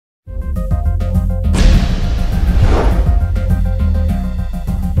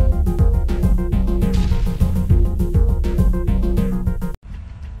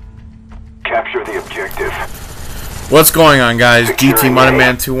What's going on, guys? GT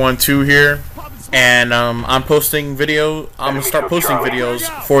Moneyman 212 here, and I'm posting video. I'm gonna start posting videos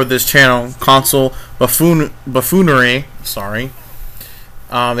for this channel, Console Buffoonery. Sorry.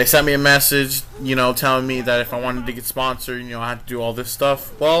 They sent me a message, telling me that if I wanted to get sponsored, I had to do all this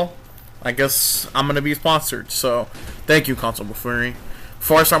stuff. Well, I guess I'm gonna be sponsored. So, thank you, Console Buffoonery.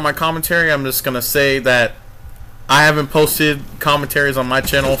 Before I start my commentary, I'm just gonna say that I haven't posted commentaries on my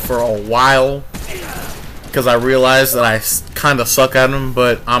channel for a while, because I realized that I kind of suck at them,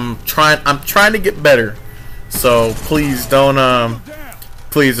 but I'm trying to get better. So please don't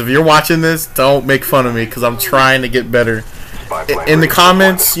please, if you're watching this, don't make fun of me, because I'm trying to get better. In the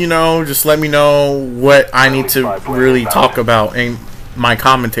comments, just let me know what I need to really talk about in my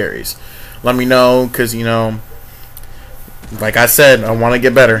commentaries. Let me know, because like I said, I want to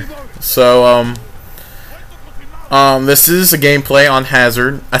get better. So this is a gameplay on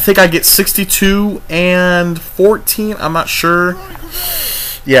Hazard. I think I get 62 and 14. I'm not sure.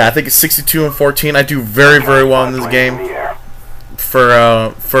 Yeah, I think it's 62 and 14. I do very well in this game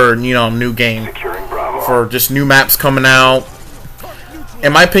for new game, for just new maps coming out.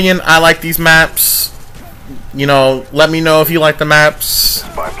 In my opinion, I like these maps. Let me know if you like the maps,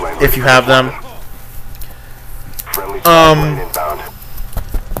 if you have them.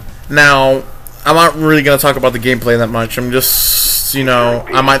 Now, I'm not really going to talk about the gameplay that much. I'm just,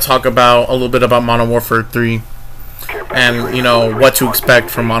 I might talk about a little bit about Modern Warfare 3 and, what to expect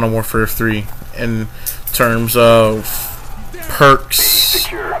from Modern Warfare 3 in terms of perks,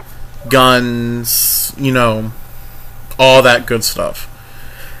 guns, all that good stuff.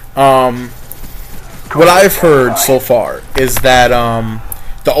 What I've heard so far is that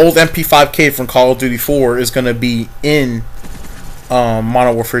the old MP5K from Call of Duty 4 is going to be in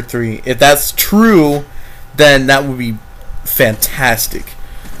Modern Warfare 3. If that's true, then that would be fantastic.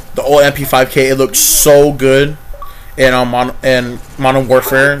 The old MP5K, it looks so good in Modern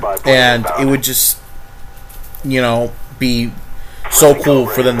Warfare, and it would just, be so cool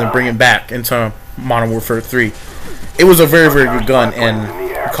for them to bring it back into Modern Warfare 3. It was a very good gun in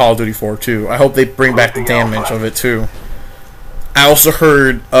Call of Duty 4 too. I hope they bring back the damage of it too. I also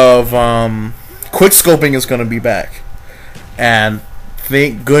heard of quickscoping is going to be back. And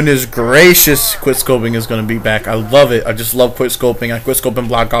thank goodness gracious, quickscoping is going to be back. I love it. I just love quickscoping. I quickscope in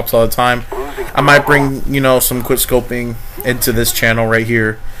Black Ops all the time. I might bring, some quickscoping into this channel right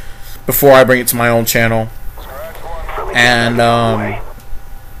here before I bring it to my own channel. And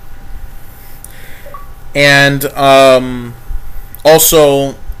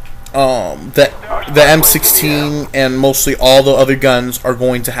also the M16 and mostly all the other guns are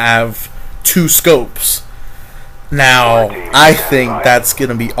going to have 2 scopes. Now, I think that's going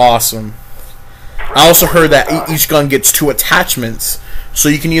to be awesome. I also heard that each gun gets 2 attachments. So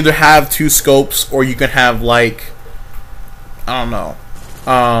you can either have 2 scopes, or you can have, like, I don't know,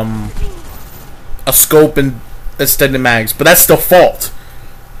 a scope and extended mags. But that's default.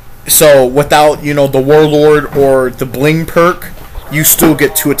 So without, the Warlord or the Bling perk, you still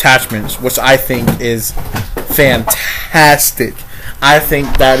get 2 attachments, which I think is fantastic. I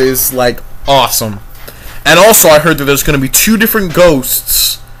think that is, like, awesome. And also, I heard that there's going to be 2 different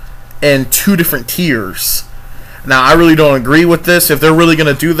ghosts and 2 different tiers. Now, I really don't agree with this, if they're really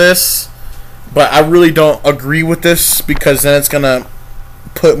going to do this. But I really don't agree with this, because then it's going to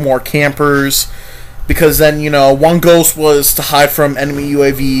put more campers. Because then, one ghost was to hide from enemy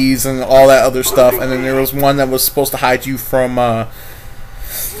UAVs and all that other stuff. And then there was one that was supposed to hide you from,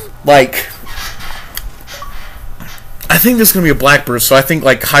 like, I think there's going to be a Blackbird. So I think,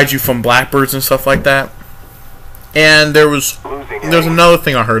 like, hide you from Blackbirds and stuff like that. And there's another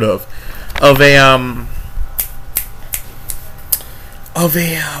thing I heard of a what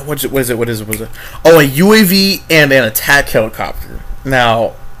is it? Oh, a UAV and an attack helicopter.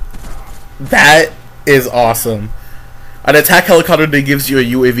 Now, that is awesome. An attack helicopter that gives you a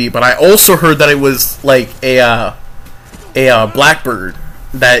UAV, but I also heard that it was like a Blackbird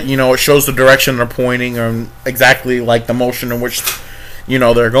that it shows the direction they're pointing or exactly like the motion in which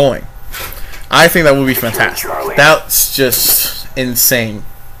they're going. I think that would be fantastic. That's just insane.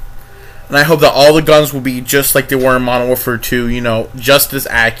 And I hope that all the guns will be just like they were in Modern Warfare 2, just as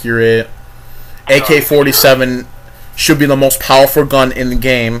accurate. AK-47 should be the most powerful gun in the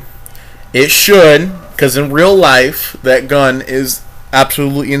game. It should, because in real life, that gun is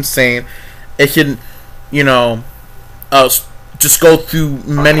absolutely insane. It can, just go through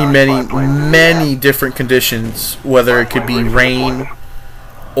many different conditions, whether it could be rain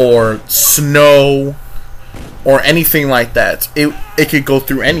or snow or anything like that. It could go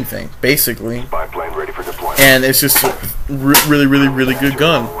through anything, basically. And it's just a really good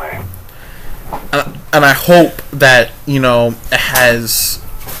gun. and I hope that, you know, it has,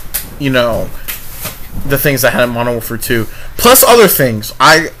 you know, the things that had in Modern Warfare 2, plus other things.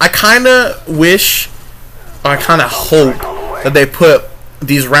 I kind of wish, I kind of hope that they put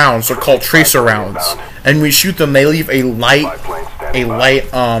these rounds, they're called tracer rounds, and when we shoot them, they leave a light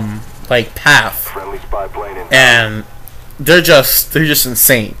like path, and they're just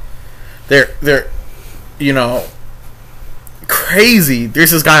insane. They're you know, crazy.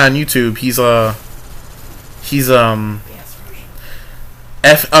 There's this guy on YouTube. He's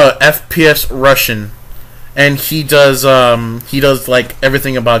FPS Russian, and he does like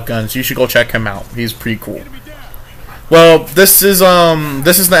everything about guns. You should go check him out. He's pretty cool. Well, this is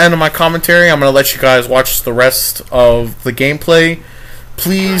the end of my commentary. I'm gonna let you guys watch the rest of the gameplay.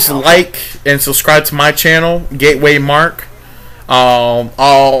 Please like and subscribe to my channel, Gateway Mark.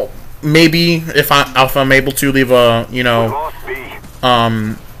 I'll maybe, if I'm able to, leave a, you know,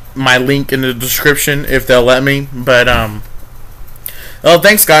 my link in the description if they'll let me. But well,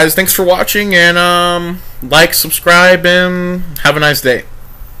 thanks guys, thanks for watching, and like, subscribe, and have a nice day.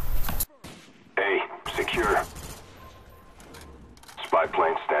 A secure. Spy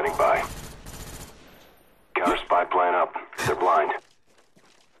plane standing by. Counter spy plane up. They're blind.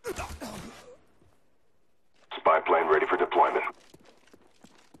 Spy plane ready for deployment.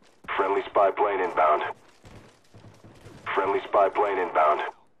 Friendly spy plane inbound. Friendly spy plane inbound.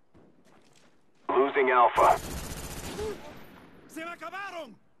 Losing Alpha. Se me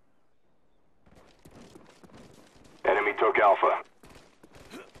acabaron. Enemy took Alpha.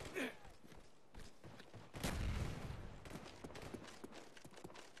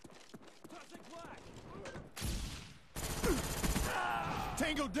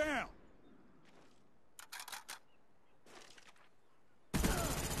 Tango down.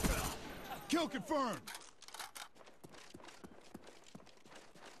 Kill confirmed.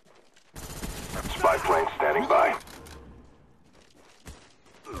 Spy plane standing by.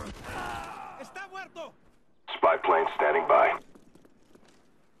 Está muerto. Spy plane standing by.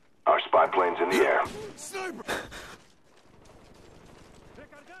 Our spy plane's in the air. Sniper.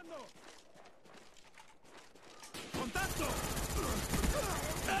 Recargando. Contacto.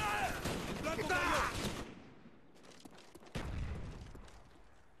 Blanco cayó.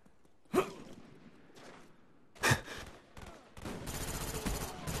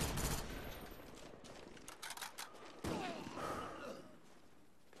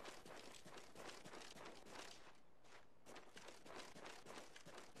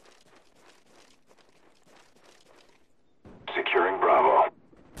 Securing Bravo.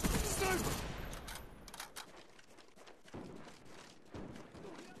 Sniper.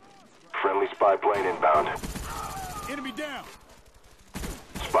 Friendly spy plane inbound. Enemy down.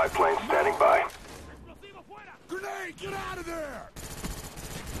 Spy plane standing by. Explosivo fuera. Grenade, get out of there.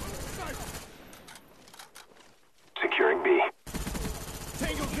 Sniper. Securing B.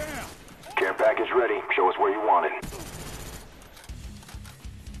 Tango down. Care package ready. Show us where you want it.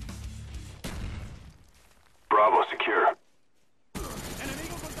 Bravo secure.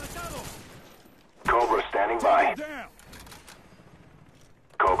 Enemigo contactado. Cobra standing by. Tango down.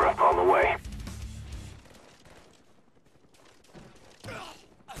 Cobra on the way.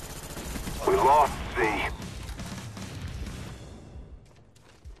 We lost C.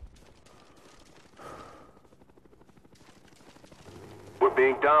 We're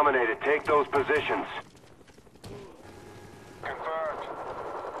being dominated. Take those positions. Confirmed.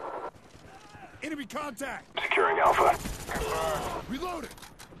 Enemy contact. Securing Alpha. Reloading.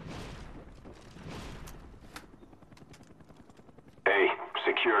 A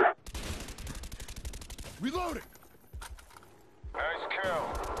secure. Reloading. Nice kill.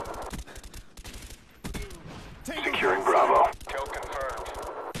 Tango Securing down. Bravo. Kill confirmed.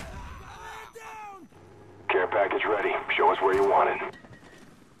 Down. Care package ready. Show us where you want it.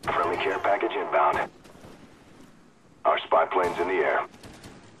 Friendly care package inbound. Our spy plane's in the air.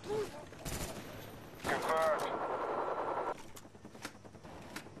 Confirmed.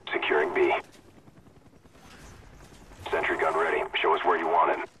 Securing B. Sentry gun ready. Show us where you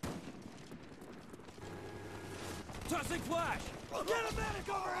want it. Tossing flash. Get a medic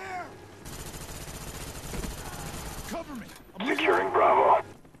over here. Cover me. I'm Securing Bravo.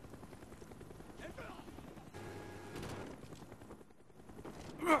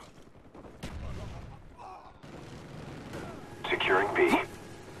 Securing B.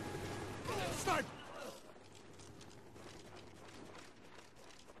 Sniper.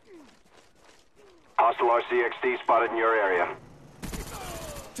 Hostile RCXD spotted in your area.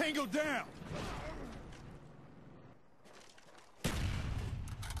 Tango down.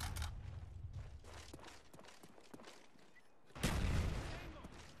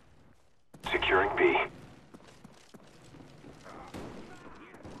 Securing B.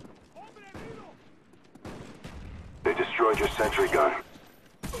 destroyed your sentry gun.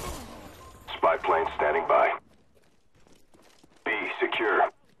 Spy plane standing by. B secure.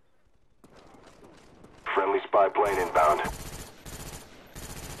 Friendly spy plane inbound.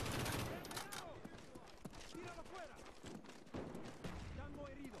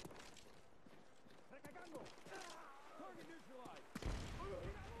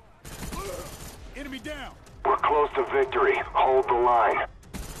 Enemy down. We're close to victory. Hold the line.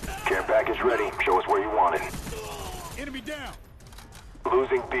 Care package ready. Show us where you want it. Enemy down.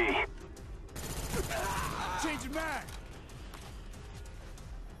 Losing B. Changing mag.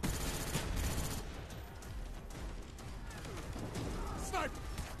 Sniper.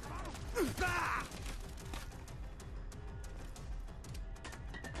 Ah!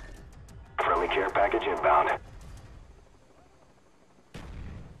 Friendly care package inbound.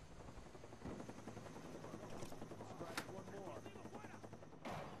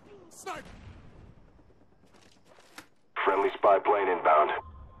 Sniper. Friendly spy plane inbound.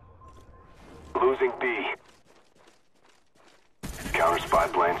 Losing B. Counter spy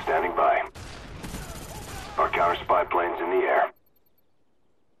plane standing by. Our counter spy plane's in the air.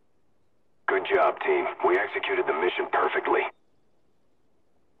 Good job, team. We executed the mission perfectly.